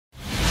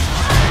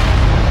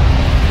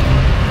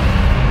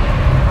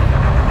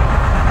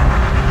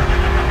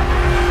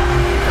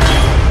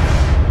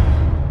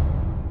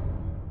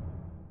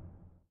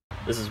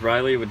This is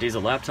Riley with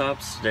Diesel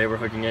Laptops. Today we're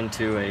hooking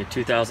into a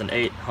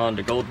 2008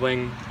 Honda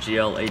Goldwing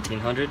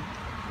GL1800.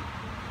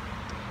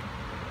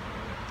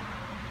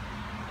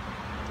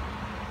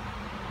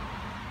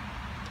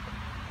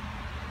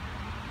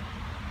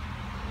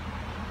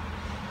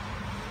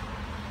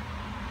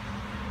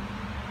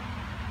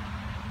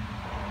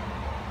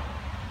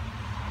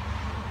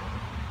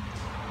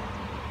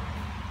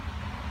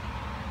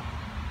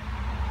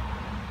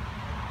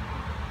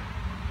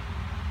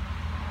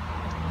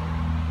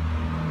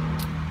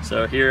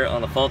 So here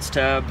on the faults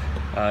tab,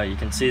 you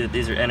can see that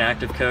these are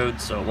inactive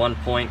codes. So at one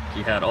point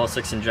you had all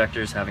 6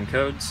 injectors having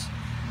codes.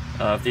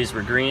 If these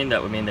were green,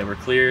 that would mean they were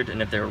cleared,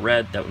 and if they were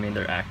red, that would mean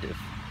they're active.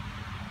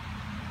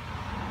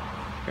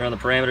 Here on the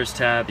parameters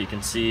tab, you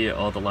can see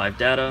all the live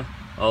data.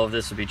 All of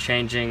this would be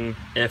changing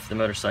if the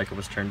motorcycle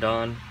was turned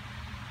on.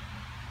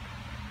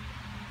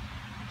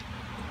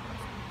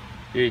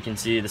 Here you can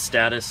see the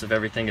status of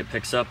everything it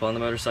picks up on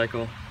the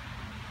motorcycle.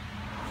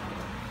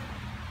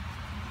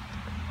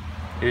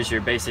 Here's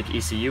your basic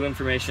ECU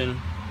information.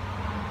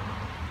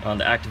 On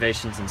the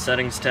activations and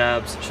settings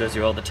tabs, it shows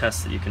you all the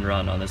tests that you can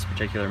run on this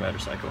particular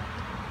motorcycle.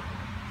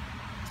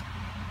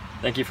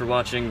 Thank you for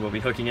watching. We'll be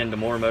hooking into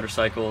more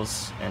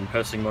motorcycles and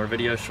posting more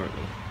videos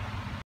shortly.